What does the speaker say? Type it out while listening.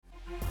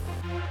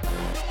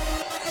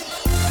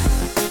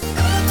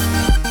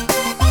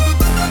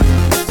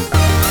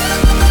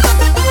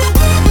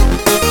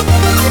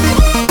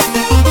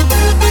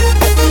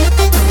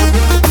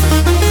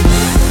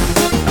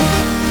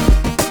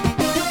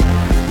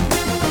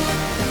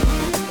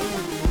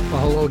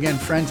Hello again,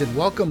 friends, and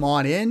welcome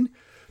on in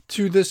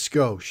to the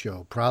SCO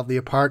Show, proudly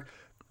a part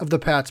of the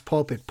Pat's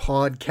Pulpit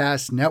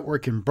Podcast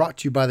Network and brought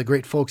to you by the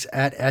great folks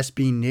at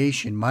SB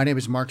Nation. My name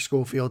is Mark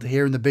Schofield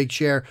here in the big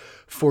chair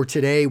for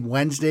today,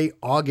 Wednesday,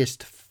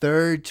 August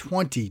 3rd,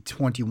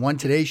 2021.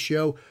 Today's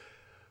show,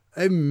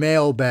 a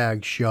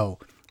mailbag show.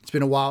 It's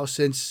been a while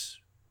since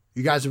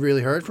you guys have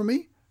really heard from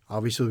me.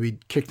 Obviously, we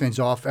kicked things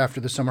off after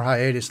the summer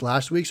hiatus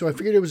last week, so I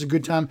figured it was a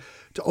good time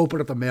to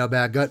open up the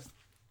mailbag. Got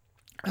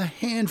a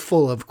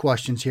handful of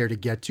questions here to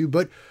get to,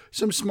 but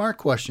some smart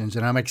questions,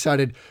 and I'm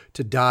excited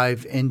to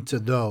dive into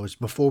those.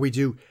 Before we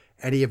do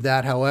any of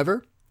that,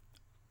 however,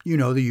 you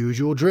know the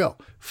usual drill.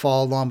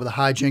 Follow along with the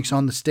hijinks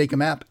on the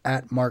Steakum app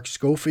at Mark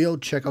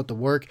Schofield. Check out the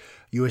work,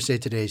 USA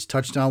Today's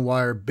Touchdown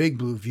Wire, Big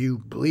Blue View,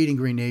 Bleeding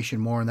Green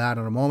Nation, more on that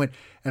in a moment,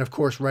 and of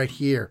course right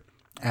here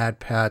at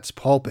Pat's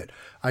Pulpit.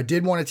 I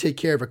did want to take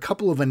care of a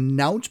couple of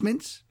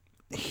announcements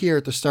here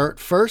at the start.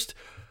 First,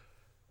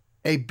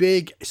 a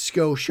big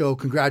SCO show.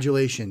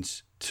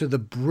 Congratulations to the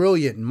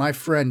brilliant, my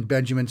friend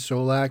Benjamin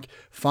Solak.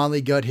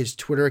 Finally got his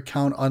Twitter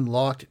account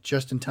unlocked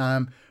just in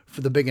time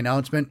for the big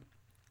announcement.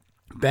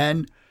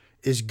 Ben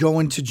is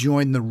going to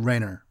join the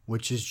Ringer,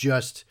 which is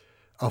just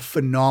a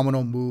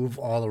phenomenal move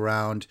all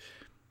around.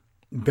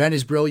 Ben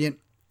is brilliant.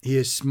 He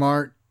is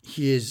smart.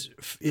 He is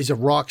a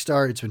rock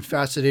star. It's been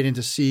fascinating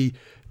to see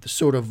the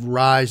sort of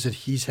rise that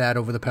he's had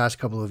over the past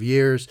couple of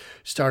years.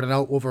 Starting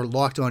out over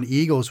Locked On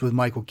Eagles with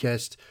Michael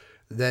Kist,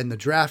 then the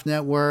Draft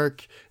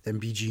Network, then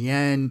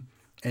BGN,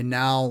 and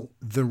now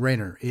the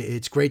Ringer.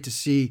 It's great to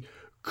see.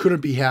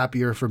 Couldn't be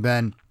happier for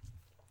Ben.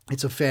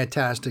 It's a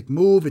fantastic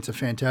move. It's a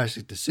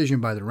fantastic decision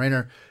by the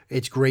Ringer.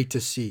 It's great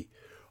to see.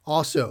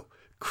 Also,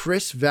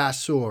 Chris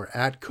Vasseur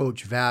at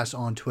Coach Vass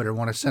on Twitter.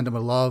 Want to send him a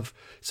love,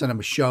 send him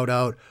a shout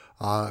out.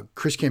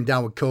 Chris came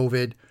down with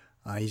COVID.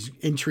 He's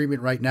in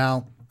treatment right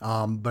now,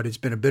 but it's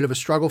been a bit of a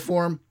struggle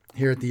for him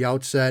here at the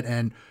outset.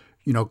 And,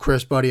 you know,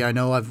 Chris, buddy, I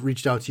know I've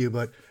reached out to you,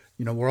 but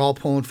you know, we're all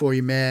pulling for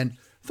you, man.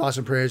 Thoughts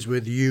and prayers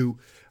with you.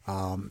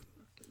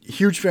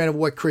 Huge fan of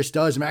what Chris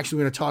does. I'm actually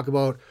going to talk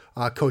about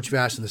Coach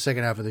Vass in the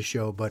second half of the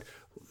show, but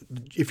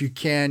if you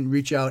can,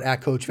 reach out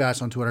at Coach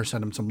Vass on Twitter,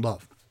 send him some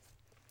love.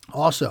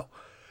 Also,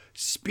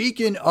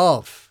 speaking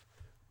of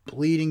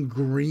Bleeding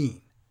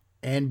Green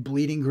and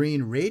Bleeding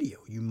Green Radio,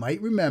 you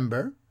might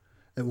remember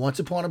that once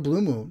upon a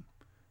blue moon,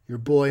 your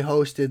boy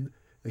hosted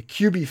the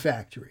QB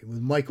Factory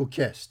with Michael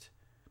Kist.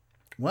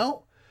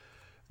 Well,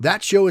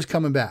 that show is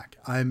coming back.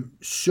 I'm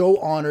so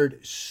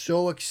honored,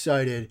 so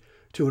excited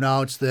to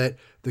announce that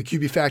the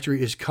QB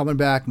Factory is coming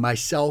back.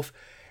 Myself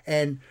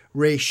and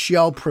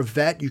Rachelle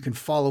Prevet. You can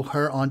follow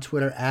her on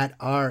Twitter at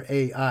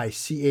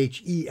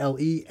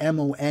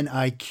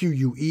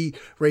RAICHELEMONIQUE.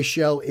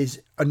 Rachelle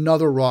is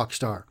another rock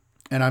star,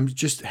 and I'm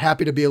just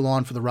happy to be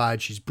along for the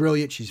ride. She's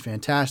brilliant. She's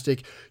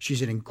fantastic.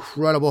 She's an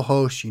incredible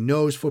host. She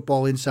knows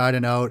football inside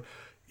and out.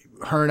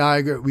 Her and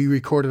I, we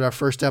recorded our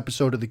first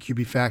episode of the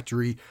QB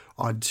Factory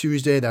on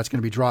Tuesday. That's going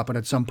to be dropping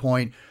at some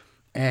point.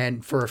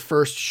 And for a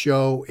first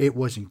show, it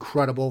was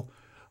incredible.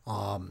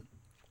 I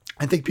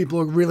think people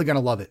are really going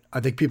to love it. I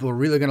think people are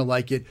really going to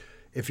like it.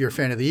 If you're a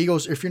fan of the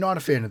Eagles, if you're not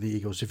a fan of the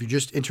Eagles, if you're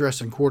just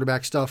interested in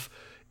quarterback stuff,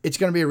 it's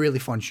going to be a really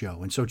fun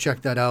show. And so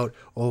check that out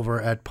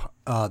over at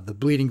the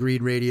Bleeding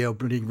Green Radio,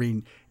 Bleeding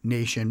Green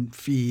Nation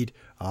feed.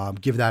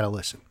 Give that a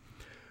listen.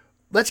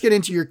 Let's get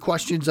into your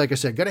questions. Like I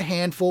said, got a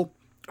handful.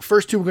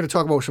 First two, we're going to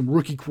talk about some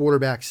rookie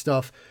quarterback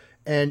stuff.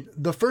 And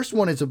the first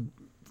one is a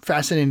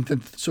fascinating thing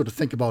to sort of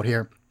think about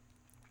here.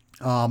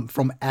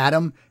 From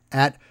Adam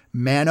at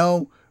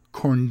Mano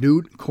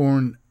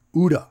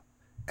Cornuda,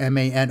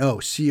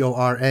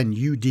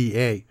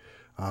 MANOCORNUDA.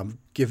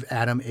 Give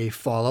Adam a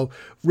follow.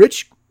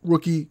 Rich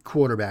rookie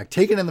quarterback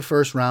taken in the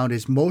first round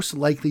is most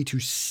likely to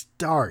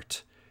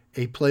start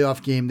a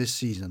playoff game this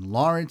season.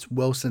 Lawrence,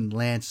 Wilson,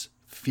 Lance,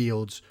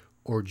 Fields,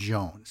 or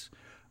Jones.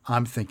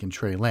 I'm thinking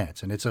Trey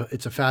Lance, and it's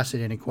a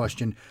fascinating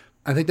question.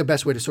 I think the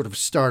best way to sort of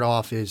start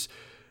off is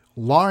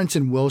Lawrence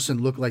and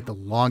Wilson look like the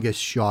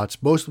longest shots,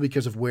 mostly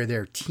because of where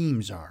their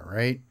teams are,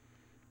 right?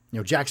 You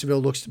know, Jacksonville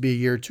looks to be a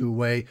year or two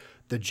away.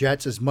 The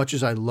Jets, as much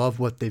as I love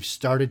what they've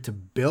started to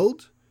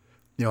build,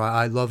 you know,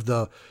 I love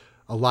the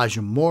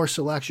Elijah Moore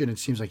selection. It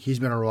seems like he's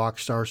been a rock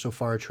star so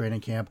far at training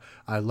camp.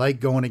 I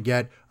like going to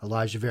get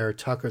Elijah Vera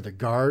Tucker, the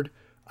guard.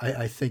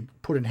 I think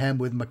putting him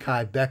with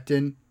Mekhi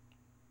Becton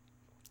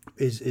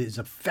is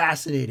a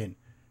fascinating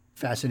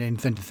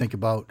thing to think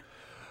about.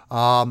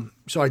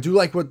 So I do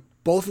like what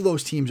both of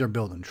those teams are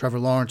building. Trevor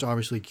Lawrence,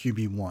 obviously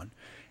QB1.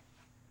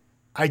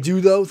 I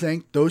do, though,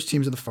 think those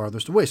teams are the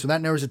farthest away. So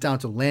that narrows it down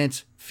to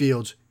Lance,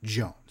 Fields,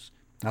 Jones.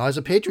 Now, as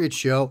a Patriots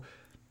show,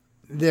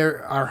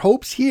 there are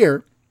hopes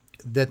here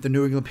that the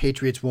New England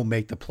Patriots will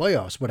make the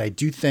playoffs. But I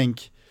do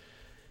think,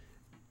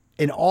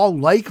 in all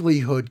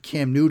likelihood,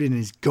 Cam Newton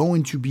is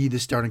going to be the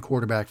starting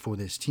quarterback for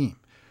this team.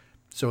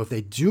 So if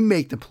they do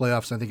make the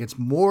playoffs, I think it's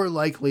more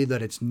likely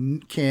that it's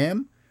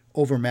Cam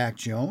over Mac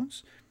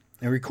Jones.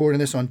 And recording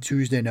this on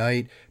Tuesday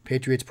night,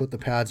 Patriots put the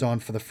pads on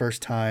for the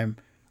first time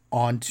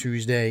on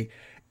Tuesday.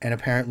 And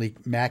apparently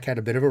Mac had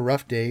a bit of a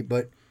rough day,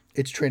 but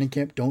It's training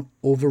camp. Don't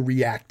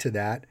overreact to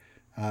that.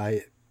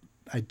 I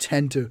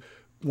tend to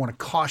want to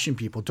caution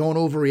people, don't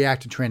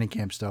overreact to training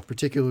camp stuff,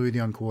 particularly with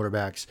young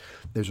quarterbacks.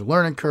 There's a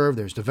learning curve.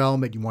 There's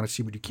development. You want to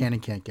see what you can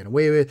and can't get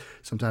away with.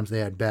 Sometimes they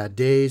had bad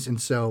days.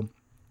 And so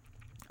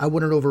I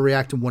wouldn't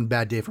overreact to one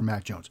bad day for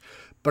Mac Jones.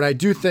 But I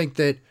do think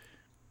that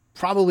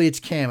probably it's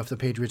Cam if the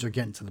Patriots are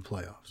getting to the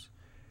playoffs.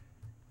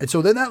 And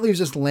so then that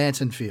leaves us Lance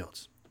and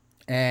Fields.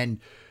 And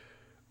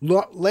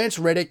Lance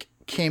Reddick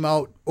came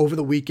out over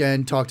the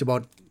weekend, talked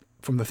about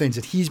from the things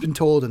that he's been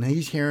told and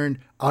he's hearing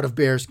out of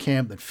Bears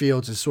camp that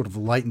Fields is sort of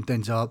lighting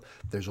things up.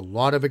 There's a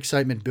lot of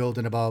excitement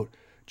building about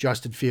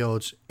Justin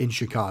Fields in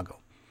Chicago.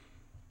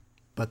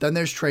 But then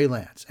there's Trey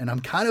Lance. And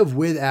I'm kind of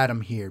with Adam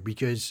here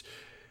because,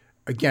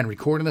 again,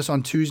 recording this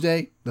on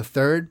Tuesday, the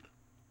 3rd,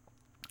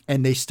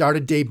 and they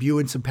started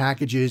debuting some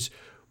packages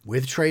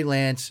with Trey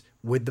Lance,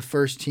 with the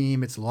first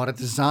team. It's a lot of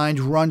designed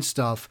run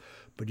stuff,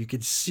 but you can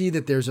see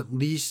that there's at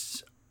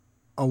least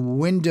a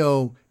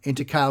window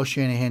into Kyle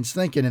Shanahan's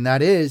thinking, and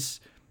that is,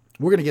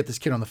 we're going to get this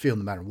kid on the field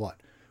no matter what.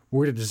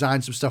 We're going to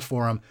design some stuff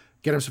for him,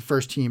 get him some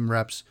first-team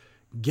reps,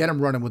 get him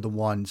running with the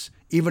ones,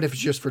 even if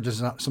it's just for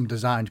some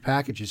designed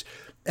packages.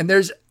 And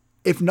there's,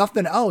 if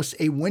nothing else,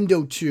 a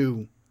window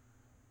to,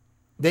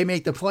 they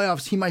make the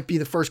playoffs, he might be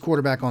the first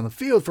quarterback on the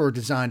field for a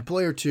designed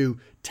player to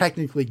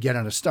technically get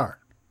on a start.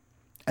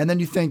 And then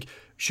you think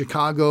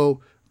Chicago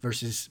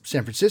versus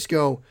San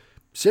Francisco.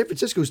 San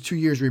Francisco is 2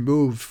 years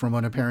removed from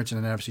an appearance in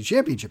an NFC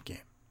Championship game.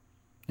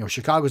 You know,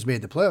 Chicago's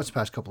made the playoffs the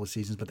past couple of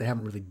seasons, but they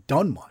haven't really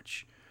done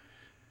much.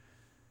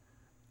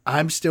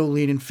 I'm still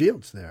leading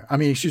Fields there. I'm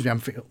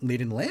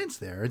leading Lance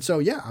there. And so,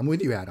 yeah, I'm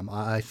with you, Adam.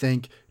 I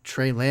think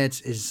Trey Lance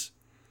is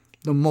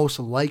the most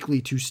likely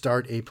to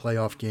start a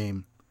playoff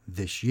game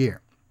this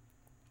year.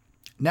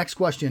 Next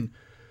question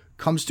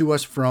comes to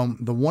us from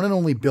the one and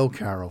only Bill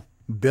Carroll.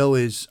 Bill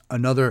is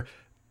another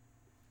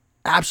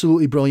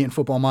absolutely brilliant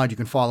football mind. You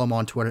can follow him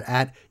on Twitter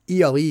at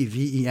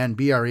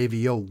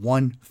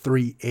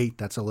ELEVENBRAVO138.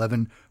 That's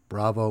 11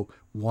 Bravo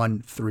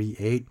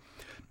 138.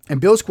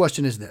 And Bill's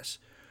question is this: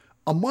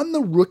 among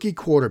the rookie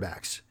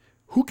quarterbacks,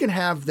 who can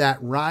have that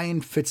Ryan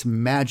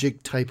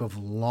Fitzmagic type of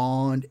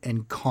long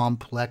and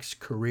complex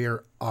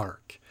career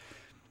arc?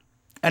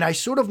 And I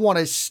sort of want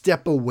to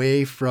step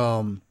away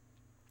from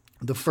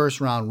the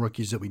first round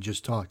rookies that we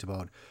just talked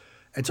about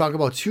and talk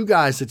about two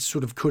guys that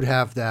sort of could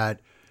have that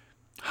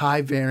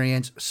high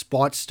variance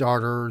spot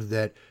starter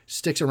that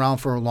sticks around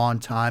for a long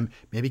time,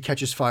 maybe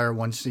catches fire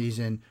one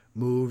season,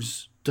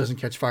 moves, doesn't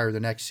catch fire the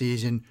next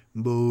season,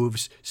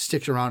 moves,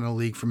 sticks around in the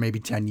league for maybe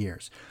 10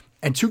 years.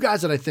 And two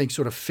guys that I think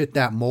sort of fit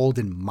that mold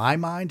in my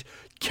mind,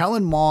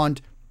 Kellen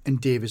Mond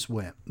and Davis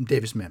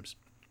Mills.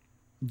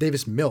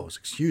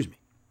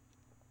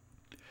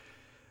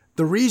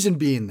 The reason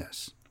being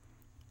this: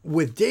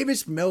 with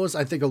Davis Mills,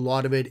 I think a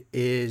lot of it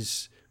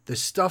is the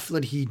stuff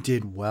that he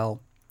did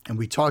well. And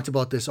we talked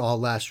about this all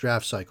last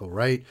draft cycle,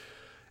 right?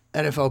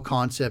 NFL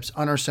concepts,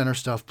 under center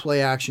stuff,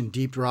 play action,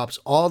 deep drops,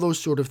 all those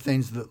sort of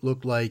things that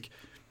look like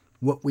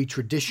what we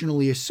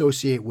traditionally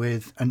associate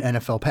with an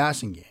NFL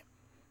passing game.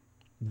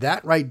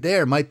 That right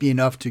there might be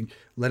enough to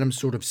let him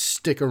sort of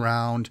stick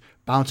around,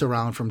 bounce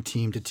around from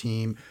team to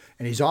team.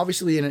 And he's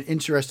obviously in an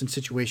interesting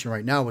situation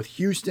right now with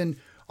Houston.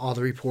 All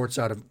the reports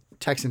out of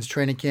Texans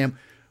training camp,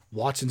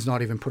 Watson's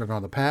not even putting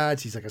on the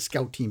pads. He's like a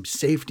scout team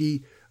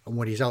safety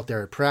when he's out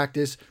there at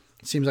practice.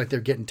 It seems like they're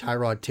getting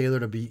Tyrod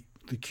Taylor to be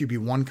the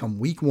QB1 come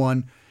week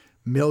one.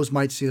 Mills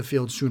might see the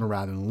field sooner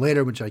rather than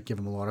later, which might give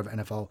him a lot of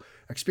NFL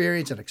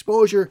experience and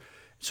exposure,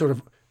 sort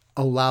of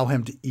allow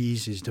him to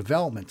ease his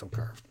developmental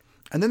curve.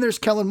 And then there's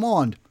Kellen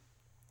Mond.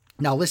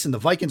 Now, listen, the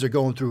Vikings are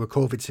going through a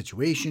COVID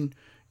situation.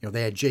 You know,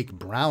 they had Jake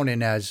Brown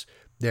in as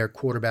their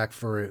quarterback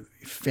for a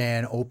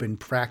fan open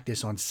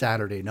practice on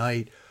Saturday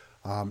night.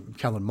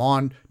 Kellen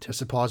Mond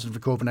tested positive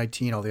for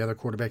COVID-19. All the other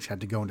quarterbacks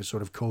had to go into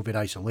sort of COVID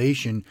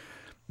isolation.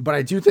 But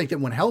I do think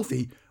that when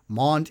healthy,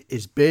 Mond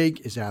is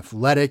big, is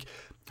athletic,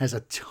 has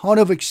a ton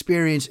of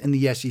experience in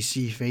the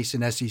SEC,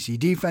 facing SEC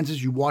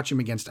defenses. You watch him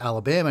against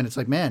Alabama, and it's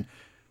like, man,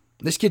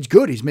 this kid's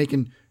good. He's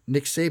making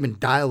Nick Saban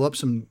dial up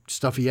some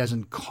stuff he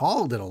hasn't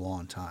called in a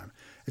long time.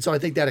 And so I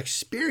think that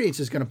experience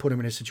is going to put him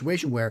in a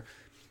situation where,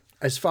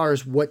 as far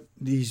as what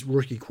these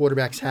rookie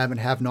quarterbacks have and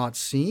have not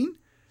seen,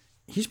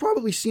 he's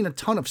probably seen a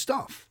ton of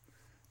stuff.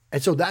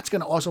 And so that's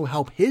going to also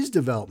help his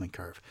development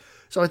curve.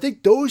 So I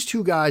think those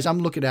two guys I'm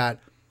looking at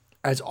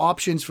as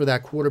options for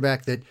that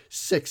quarterback that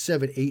 6,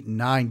 7, 8,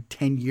 9,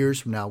 10 years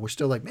from now, we're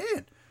still like,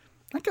 man,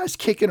 that guy's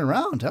kicking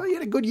around. Huh? He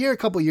had a good year a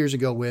couple of years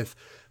ago with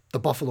the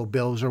Buffalo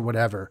Bills or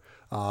whatever.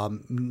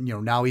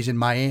 Now he's in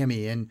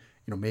Miami and,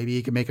 maybe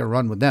he can make a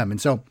run with them. And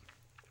so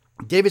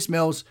Davis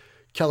Mills,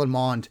 Kellen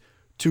Mond,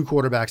 two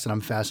quarterbacks that I'm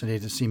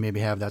fascinated to see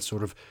maybe have that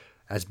sort of,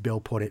 as Bill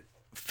put it,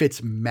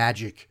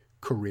 Fitzmagic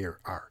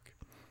career arc.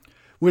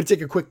 We're going to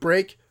take a quick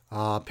break,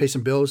 pay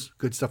some bills,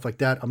 good stuff like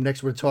that. Up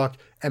next, we're going to talk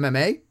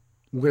MMA.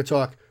 We're going to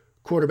talk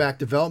quarterback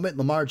development,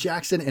 Lamar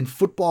Jackson, and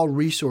football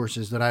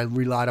resources that I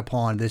relied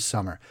upon this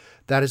summer.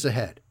 That is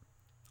ahead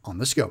on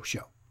The SCO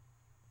Show.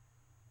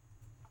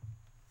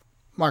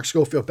 Mark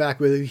Schofield back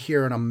with you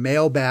here on a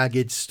mailbag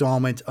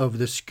installment of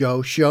the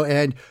SCO Show.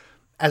 And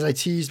as I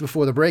teased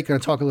before the break, I'm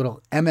going to talk a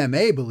little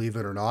MMA, believe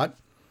it or not.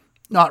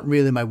 Not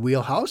really my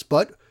wheelhouse,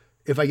 but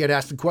if I get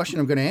asked a question,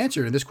 I'm going to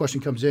answer it. And this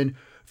question comes in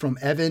from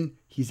Evan.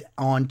 He's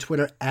on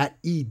Twitter at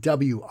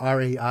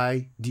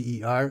EWRAIDER,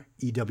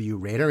 EW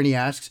Raider. And he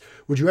asks,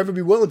 would you ever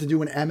be willing to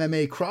do an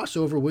MMA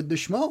crossover with the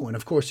Schmo? And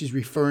of course, he's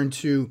referring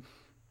to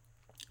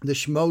the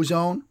Schmo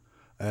Zone.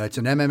 It's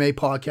an MMA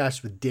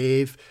podcast with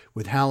Dave,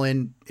 with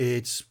Helen.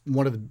 It's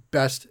one of the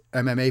best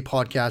MMA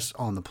podcasts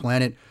on the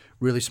planet.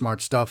 Really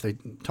smart stuff. They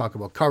talk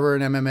about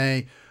covering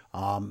MMA,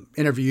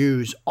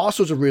 interviews, all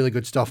sorts of really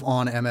good stuff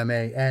on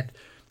MMA. And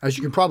as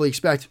you can probably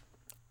expect,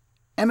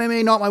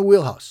 MMA not my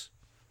wheelhouse.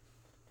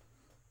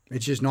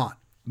 It's just not.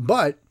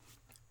 But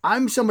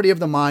I'm somebody of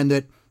the mind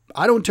that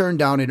I don't turn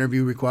down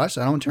interview requests.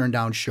 I don't turn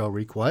down show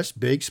requests.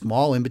 Big,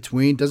 small, in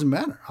between, doesn't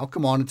matter. I'll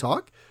come on and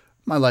talk.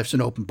 My life's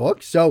an open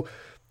book. So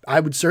I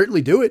would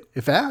certainly do it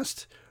if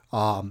asked.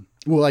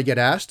 Will I get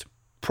asked?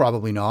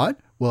 Probably not.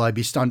 Will I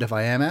be stunned if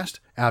I am asked?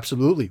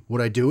 Absolutely.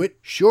 Would I do it?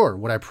 Sure.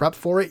 Would I prep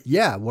for it?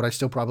 Yeah. Would I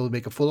still probably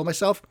make a fool of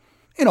myself?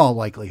 In all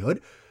likelihood.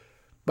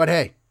 But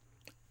hey,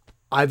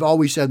 I've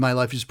always said my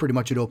life is pretty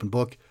much an open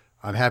book.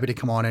 I'm happy to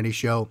come on any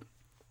show,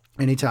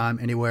 anytime,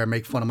 anywhere,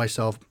 make fun of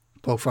myself,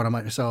 poke fun of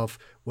myself,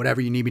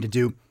 whatever you need me to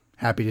do,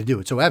 happy to do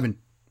it. So Evan,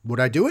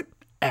 would I do it?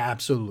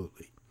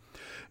 Absolutely.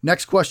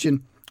 Next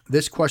question.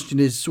 This question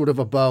is sort of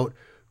about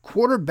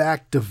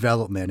quarterback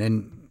development.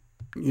 And,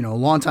 you know,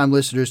 longtime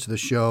listeners to the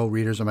show,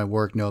 readers of my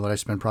work, know that I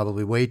spend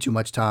probably way too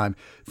much time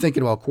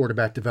thinking about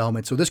quarterback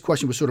development. So this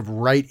question was sort of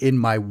right in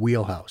my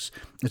wheelhouse.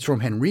 It's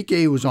from Henrique,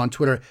 who was on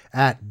Twitter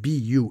at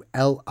BULIOPF.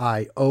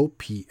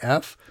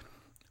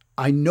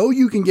 I know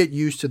you can get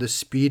used to the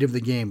speed of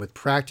the game with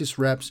practice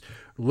reps,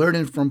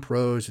 learning from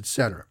pros,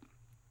 etc.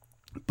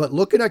 But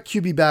looking at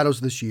QB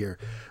battles this year,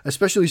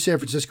 especially San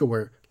Francisco,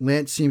 where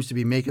Lance seems to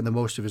be making the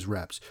most of his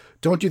reps,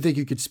 don't you think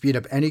you could speed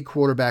up any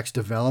quarterback's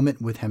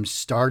development with him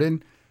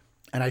starting?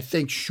 And I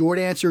think short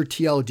answer,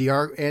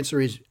 TLDR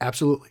answer is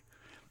absolutely.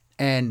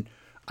 And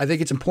I think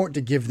it's important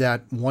to give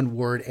that one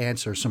word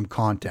answer some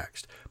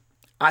context.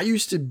 I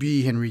used to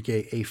be,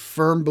 Henrique, a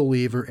firm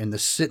believer in the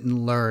sit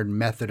and learn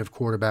method of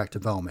quarterback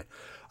development.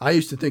 I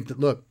used to think that,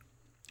 look,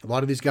 a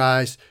lot of these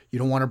guys, you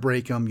don't want to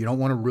break them. You don't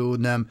want to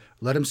ruin them.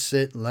 Let them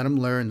sit, let them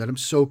learn, let them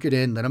soak it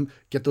in, let them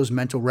get those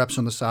mental reps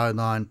on the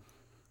sideline.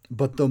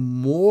 But the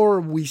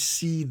more we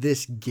see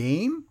this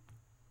game,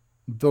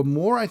 the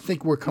more I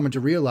think we're coming to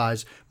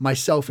realize,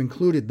 myself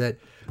included, that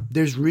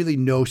there's really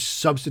no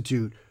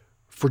substitute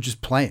for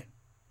just playing,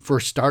 for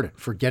starting,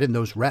 for getting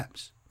those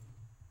reps.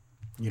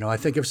 You know, I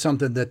think of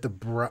something that the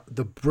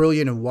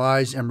brilliant and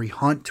wise Emory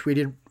Hunt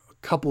tweeted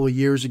couple of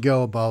years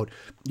ago about,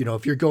 you know,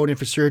 if you're going in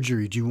for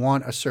surgery, do you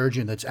want a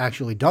surgeon that's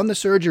actually done the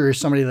surgery or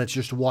somebody that's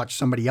just watched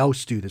somebody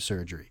else do the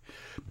surgery?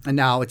 And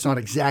now it's not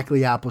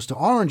exactly apples to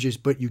oranges,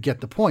 but you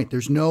get the point.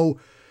 There's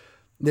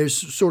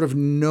sort of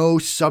no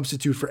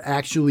substitute for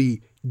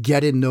actually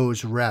getting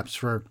those reps,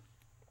 for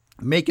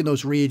making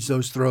those reads,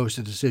 those throws,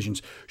 the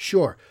decisions.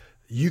 Sure,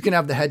 you can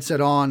have the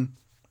headset on,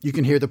 you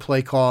can hear the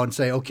play call and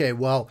say, okay,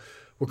 well,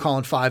 we're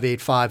calling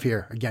 5-8-5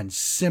 here. Again,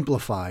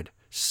 simplified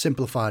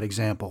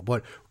example,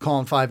 but we're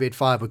calling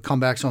 5-8-5 with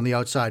comebacks on the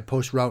outside,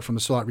 post route from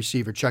the slot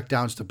receiver, check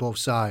downs to both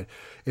sides.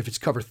 If it's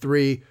cover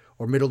 3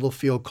 or middle of the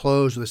field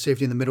closed with a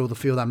safety in the middle of the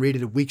field, I'm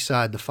reading the weak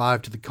side, the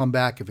 5 to the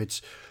comeback. If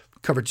it's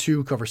cover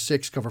 2, cover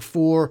 6, cover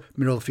 4,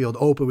 middle of the field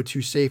open with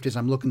 2 safeties,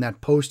 I'm looking at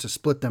post to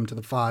split them to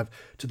the 5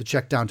 to the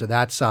check down to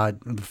that side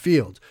of the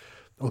field.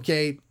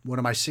 Okay, what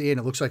am I seeing?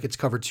 It looks like it's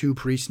cover 2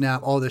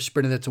 pre-snap. Oh, they're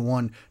sprinting it to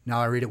 1.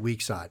 Now I read it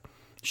weak side.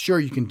 Sure,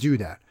 you can do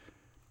that.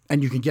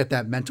 And you can get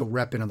that mental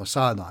rep in on the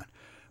sideline.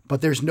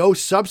 But there's no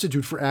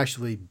substitute for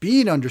actually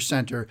being under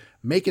center,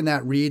 making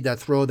that read, that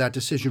throw, that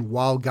decision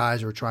while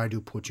guys are trying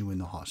to put you in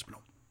the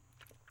hospital.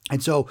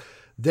 And so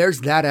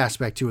there's that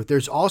aspect to it.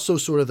 There's also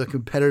sort of the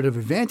competitive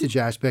advantage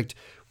aspect,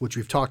 which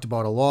we've talked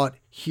about a lot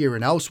here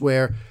and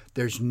elsewhere.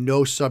 There's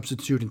no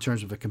substitute in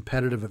terms of a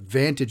competitive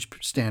advantage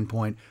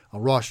standpoint, a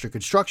roster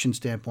construction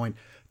standpoint,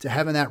 to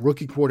having that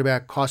rookie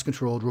quarterback,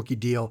 cost-controlled rookie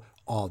deal,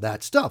 all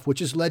that stuff, which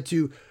has led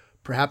to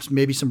perhaps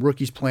maybe some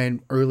rookies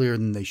playing earlier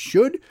than they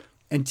should,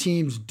 and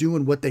teams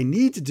doing what they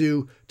need to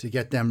do to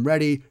get them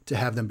ready, to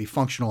have them be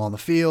functional on the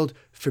field,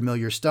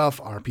 familiar stuff,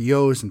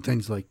 RPOs, and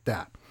things like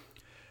that.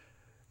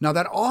 Now,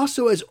 that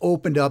also has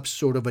opened up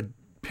sort of a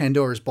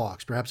Pandora's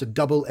box, perhaps a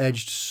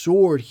double-edged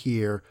sword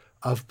here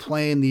of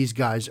playing these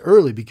guys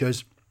early,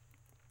 because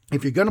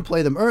if you're going to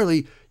play them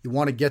early, you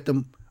want to get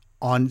them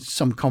on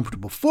some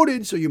comfortable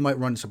footage, so you might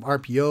run some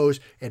RPOs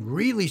and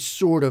really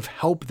sort of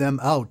help them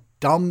out,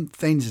 dumb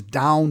things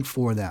down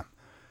for them.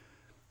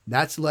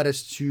 That's led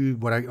us to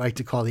what I like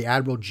to call the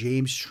Admiral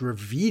James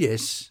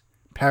Stavridis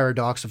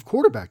paradox of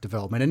quarterback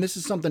development. And this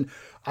is something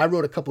I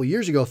wrote a couple of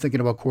years ago thinking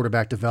about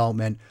quarterback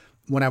development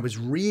when I was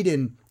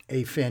reading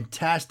a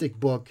fantastic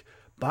book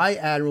by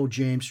Admiral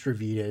James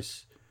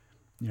Stavridis,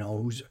 you know,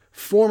 who's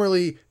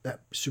formerly the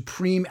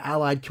Supreme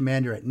Allied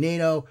Commander at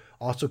NATO,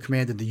 also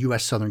commanded the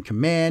U.S. Southern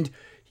Command.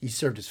 He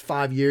served his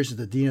 5 years as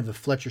the dean of the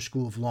Fletcher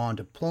School of Law and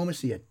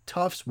Diplomacy at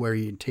Tufts, where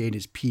he obtained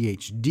his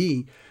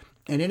PhD.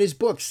 And in his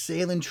book,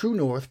 Sailing True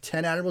North,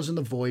 10 Admirals in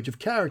the Voyage of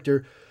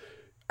Character,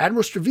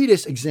 Admiral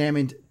Stavridis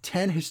examined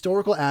 10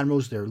 historical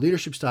admirals, their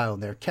leadership style,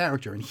 and their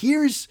character. And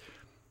here's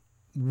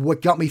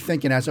what got me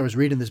thinking as I was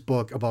reading this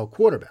book about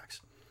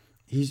quarterbacks.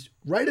 He's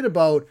writing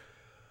about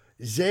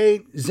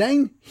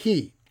Zheng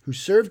He, who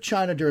served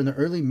China during the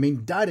early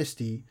Ming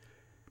Dynasty,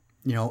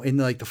 in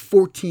the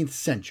 14th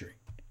century.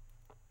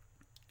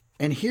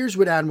 And here's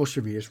what Admiral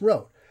Stavridis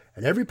wrote.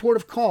 At every port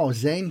of call,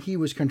 Zheng He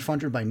was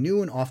confronted by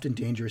new and often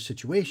dangerous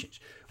situations,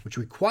 which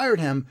required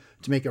him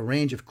to make a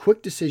range of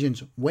quick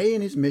decisions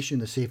weighing his mission,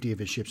 the safety of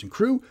his ships and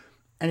crew,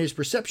 and his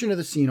perception of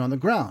the scene on the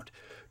ground.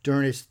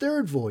 During his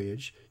third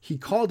voyage, he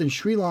called in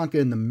Sri Lanka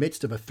in the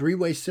midst of a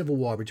three-way civil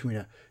war between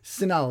a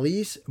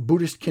Sinhalese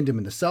Buddhist kingdom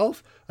in the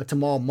south, a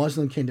Tamil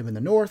Muslim kingdom in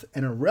the north,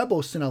 and a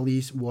rebel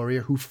Sinhalese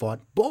warrior who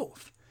fought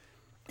both.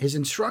 His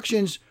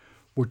instructions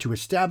were to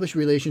establish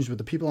relations with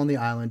the people on the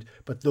island,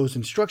 but those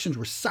instructions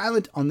were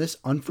silent on this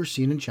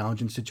unforeseen and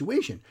challenging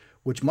situation,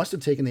 which must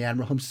have taken the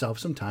admiral himself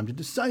some time to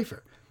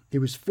decipher. He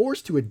was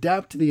forced to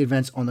adapt to the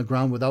events on the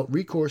ground without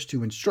recourse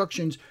to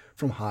instructions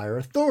from higher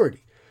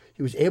authority.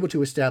 He was able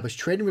to establish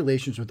trading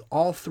relations with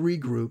all three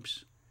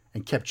groups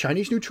and kept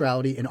Chinese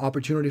neutrality and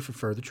opportunity for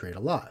further trade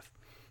alive.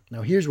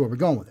 Now here's where we're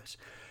going with this.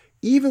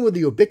 Even with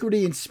the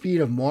ubiquity and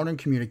speed of modern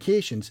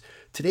communications,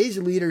 today's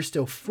leaders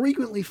still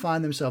frequently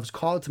find themselves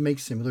called to make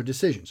similar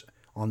decisions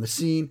on the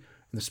scene,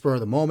 in the spur of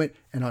the moment,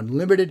 and on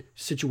limited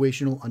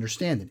situational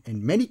understanding.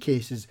 In many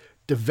cases,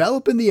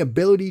 developing the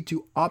ability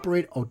to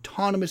operate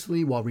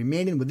autonomously while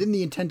remaining within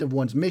the intent of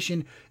one's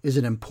mission is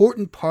an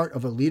important part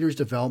of a leader's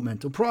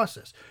developmental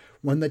process,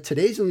 one that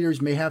today's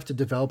leaders may have to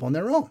develop on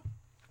their own.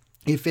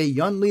 If a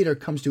young leader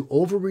comes to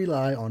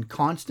over-rely on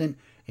constant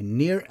and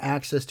near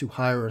access to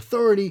higher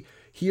authority,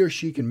 he or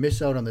she can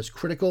miss out on this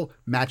critical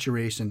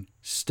maturation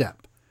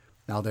step.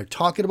 Now, they're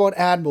talking about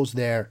admirals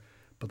there,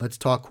 but let's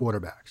talk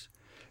quarterbacks.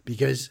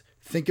 Because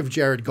think of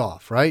Jared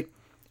Goff, right?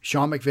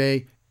 Sean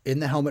McVay in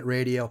the helmet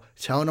radio,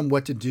 telling him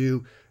what to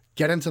do,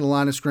 get into the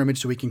line of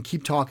scrimmage so he can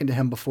keep talking to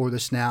him before the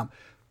snap.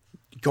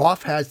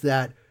 Goff has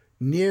that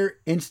near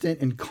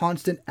instant and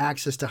constant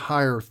access to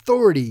higher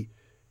authority.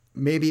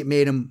 Maybe it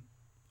made him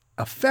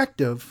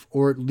effective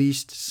or at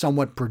least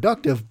somewhat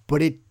productive,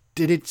 but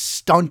did it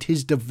stunt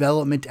his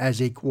development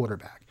as a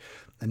quarterback?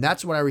 And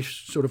that's what I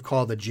sort of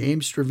call the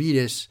James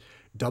Stavridis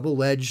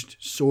double-edged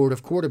sword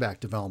of quarterback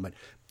development.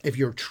 If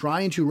you're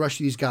trying to rush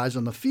these guys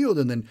on the field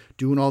and then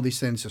doing all these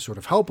things to sort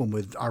of help them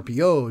with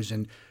RPOs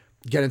and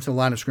get into the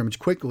line of scrimmage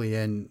quickly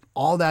and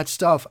all that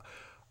stuff,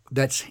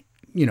 that's,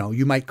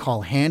 you might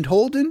call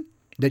hand-holding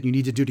that you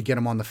need to do to get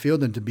them on the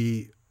field and to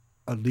be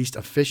at least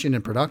efficient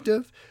and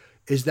productive,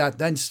 is that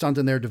then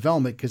stunting their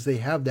development because they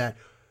have that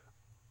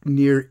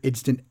near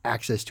instant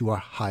access to a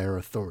higher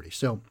authority.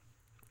 So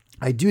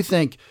I do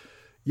think,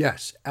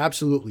 yes,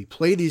 absolutely,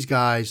 play these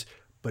guys,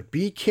 but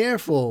be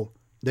careful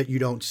that you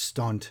don't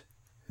stunt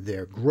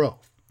their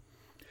growth.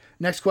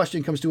 Next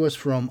question comes to us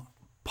from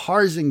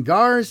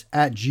Parsingars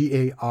at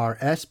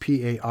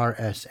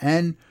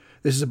GARSPARSN.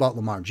 This is about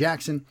Lamar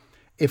Jackson.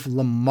 If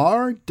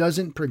Lamar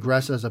doesn't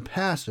progress as a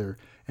passer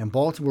and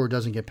Baltimore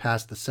doesn't get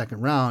past the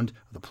second round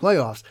of the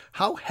playoffs,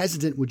 how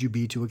hesitant would you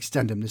be to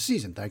extend him this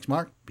season? Thanks,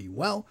 Mark. Be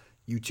well.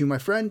 You too, my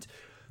friend.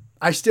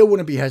 I still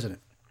wouldn't be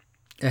hesitant.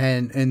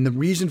 And the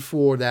reason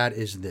for that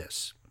is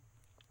this.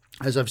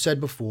 As I've said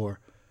before,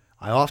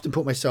 I often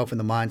put myself in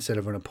the mindset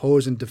of an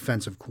opposing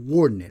defensive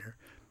coordinator.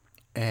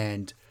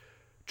 And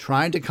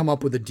trying to come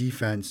up with a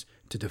defense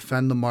to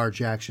defend Lamar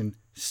Jackson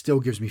still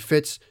gives me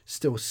fits,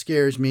 still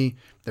scares me.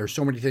 There are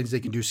so many things they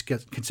can do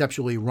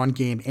conceptually, run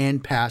game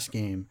and pass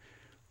game,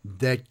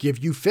 that give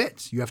you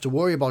fits. You have to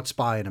worry about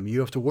spying them.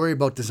 You have to worry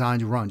about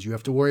designed runs. You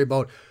have to worry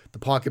about the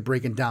pocket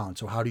breaking down.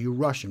 So how do you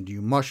rush him? Do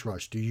you mush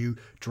rush? Do you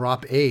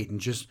drop 8 and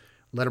just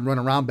let him run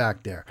around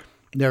back there?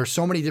 There are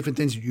so many different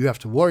things that you have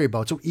to worry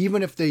about. So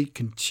even if they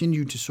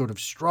continue to sort of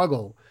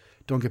struggle,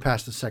 don't get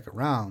past the second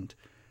round,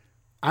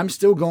 I'm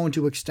still going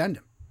to extend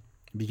him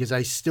because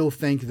I still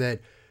think that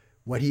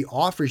what he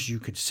offers you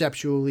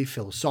conceptually,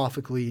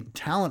 philosophically,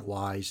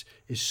 talent-wise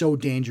is so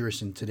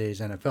dangerous in today's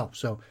NFL.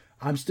 So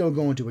I'm still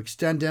going to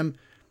extend him.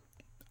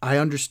 I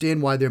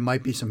understand why there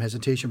might be some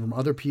hesitation from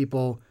other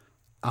people.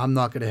 I'm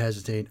not going to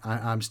hesitate.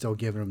 I'm still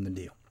giving him the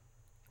deal.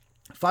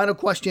 Final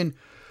question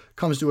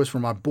comes to us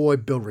from our boy,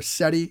 Bill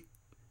Rossetti.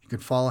 You can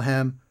follow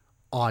him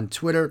on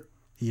Twitter.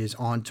 He is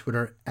on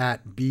Twitter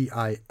at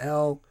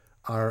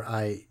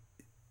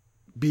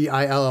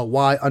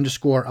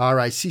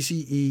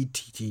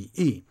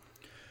BILLY_RICCETTE.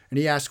 And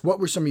he asked, what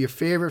were some of your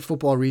favorite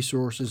football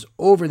resources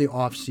over the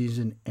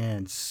offseason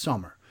and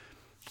summer?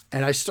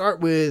 And I start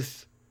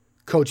with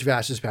Coach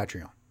Vass's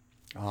Patreon.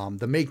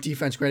 The Make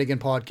Defense Great Again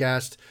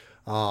podcast,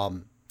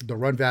 the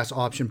Run Vass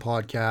Option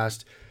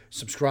podcast.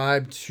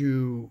 Subscribe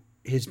to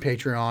his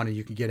Patreon and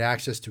you can get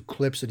access to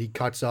clips that he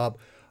cuts up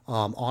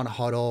on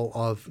Huddle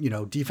of,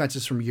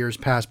 defenses from years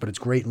past, but it's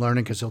great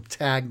learning because he'll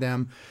tag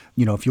them,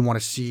 if you want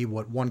to see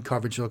what one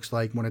coverage looks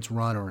like when it's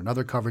run or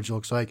another coverage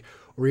looks like,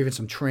 or even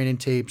some training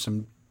tape,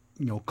 some,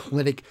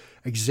 clinic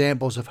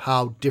examples of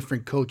how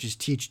different coaches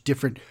teach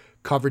different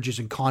coverages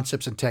and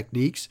concepts and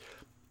techniques.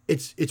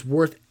 It's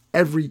worth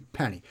every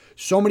penny.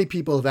 So many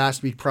people have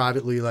asked me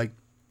privately, like,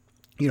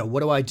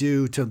 what do I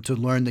do to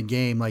learn the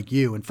game like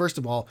you? And first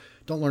of all,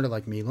 don't learn it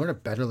like me. Learn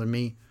it better than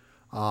me.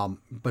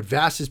 But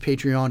Vast's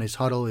Patreon, his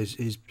Huddle,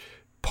 his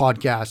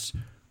podcasts,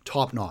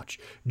 top notch.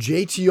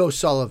 JT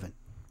O'Sullivan,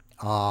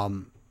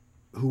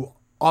 who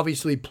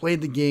obviously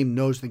played the game,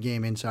 knows the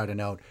game inside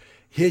and out.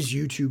 His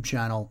YouTube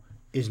channel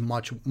is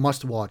much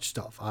must-watch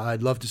stuff.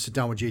 I'd love to sit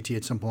down with JT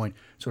at some point,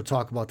 so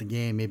talk about the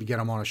game, maybe get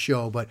him on a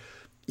show. But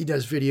he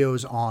does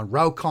videos on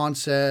route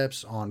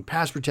concepts, on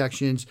pass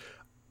protections.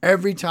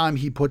 Every time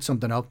he puts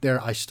something out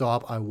there, I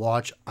stop, I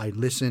watch, I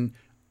listen,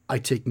 I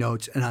take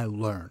notes, and I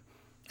learn.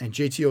 And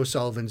JT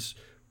O'Sullivan's,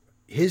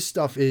 his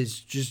stuff is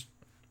just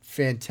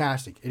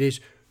fantastic. It is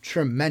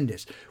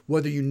tremendous.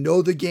 Whether you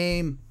know the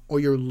game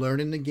or you're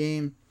learning the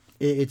game,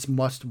 it's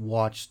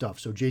must-watch stuff.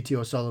 So JT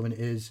O'Sullivan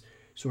is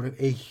sort of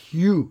a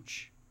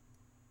huge,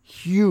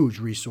 huge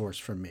resource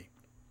for me.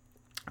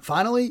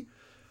 Finally,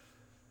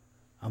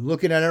 I'm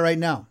looking at it right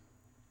now.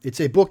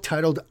 It's a book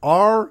titled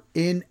R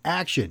in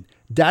Action,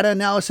 Data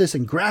Analysis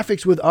and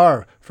Graphics with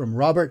R from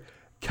Robert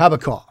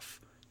Kabakov.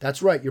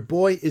 That's right. Your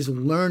boy is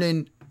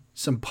learning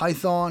some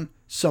Python,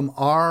 some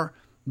R.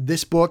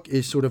 This book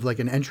is sort of like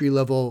an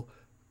entry-level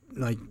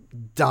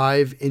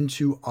dive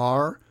into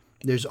R.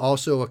 There's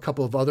also a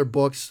couple of other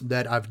books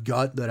that I've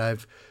got that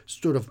I've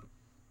sort of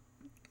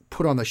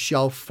put on the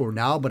shelf for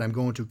now, but I'm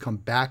going to come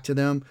back to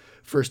them.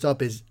 First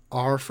up is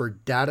R for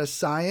Data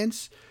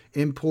Science,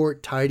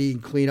 Import, Tidy,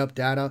 and Clean Up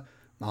Data.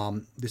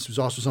 This was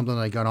also something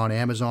that I got on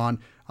Amazon.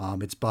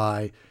 It's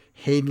by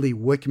Hadley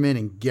Wickman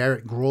and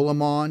Garrett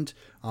Grolemond.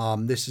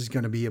 This is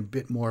going to be a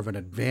bit more of an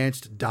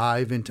advanced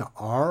dive into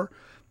R.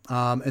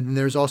 And then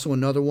there's also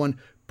another one,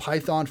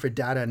 Python for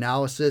Data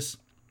Analysis.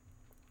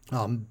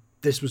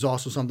 This was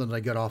also something that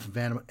I got off of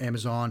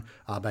Amazon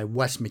by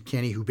Wes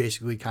McKinney, who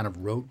basically kind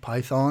of wrote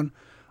Python.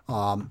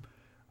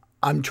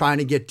 I'm trying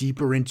to get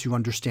deeper into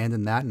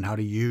understanding that and how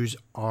to use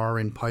R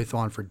in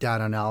Python for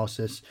data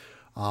analysis.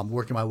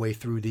 Working my way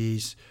through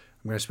these.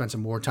 I'm going to spend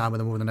some more time with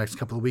them over the next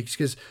couple of weeks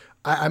because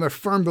I'm a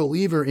firm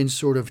believer in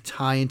sort of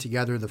tying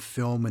together the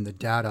film and the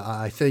data.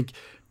 I think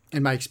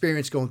in my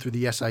experience going through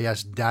the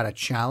SIS Data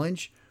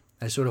Challenge,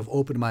 I sort of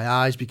opened my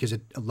eyes because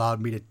it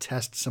allowed me to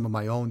test some of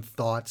my own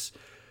thoughts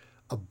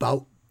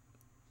about,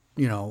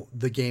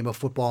 the game of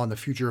football and the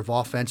future of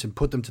offense and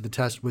put them to the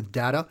test with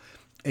data.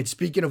 And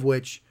speaking of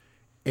which,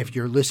 if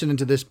you're listening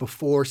to this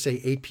before,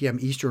 say, 8 p.m.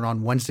 Eastern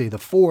on Wednesday the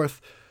 4th,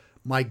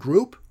 my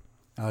group,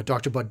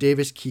 Dr. Bud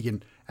Davis,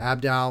 Keegan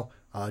Abdow,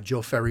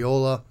 Joe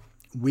Ferriola,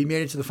 we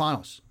made it to the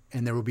finals.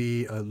 And there will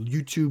be a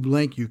YouTube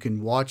link. You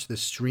can watch the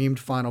streamed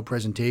final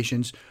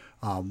presentations.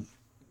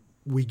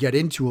 We get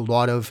into a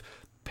lot of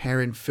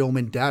parent film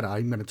and data.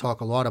 I'm going to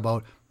talk a lot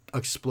about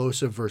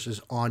explosive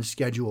versus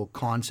on-schedule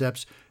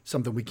concepts,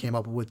 something we came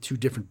up with 2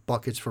 different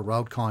buckets for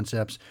route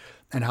concepts,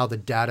 and how the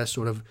data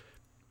sort of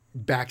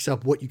backs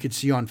up what you could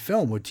see on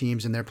film with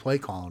teams in their play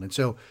calling. And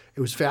so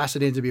it was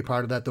fascinating to be a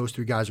part of that. Those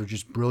 3 guys were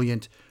just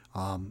brilliant.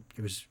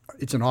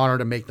 It's an honor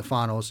to make the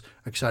finals.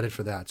 Excited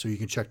for that. So you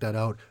can check that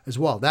out as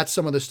well. That's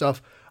some of the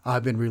stuff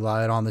I've been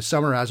relying on this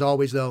summer. As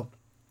always, though,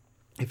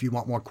 if you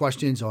want more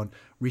questions on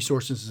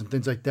resources and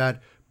things like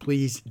that,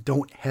 please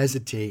don't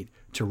hesitate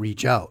to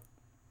reach out.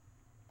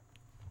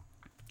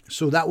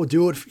 So that will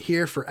do it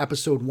here for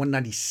episode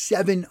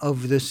 197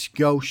 of the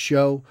SCO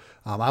Show.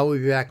 I will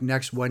be back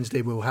next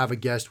Wednesday. We will have a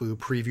guest. We will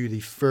preview the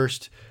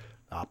first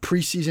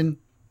preseason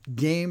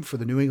game for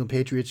the New England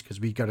Patriots because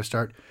we got to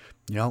start,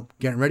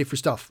 getting ready for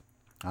stuff.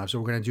 So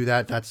we're going to do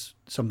that. That's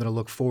something to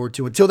look forward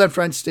to. Until then,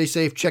 friends, stay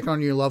safe. Check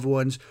on your loved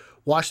ones.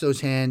 Wash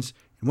those hands.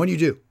 And when you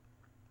do,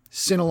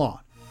 sin along.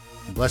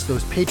 And bless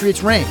those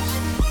Patriots' reigns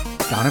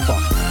down in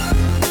Boston.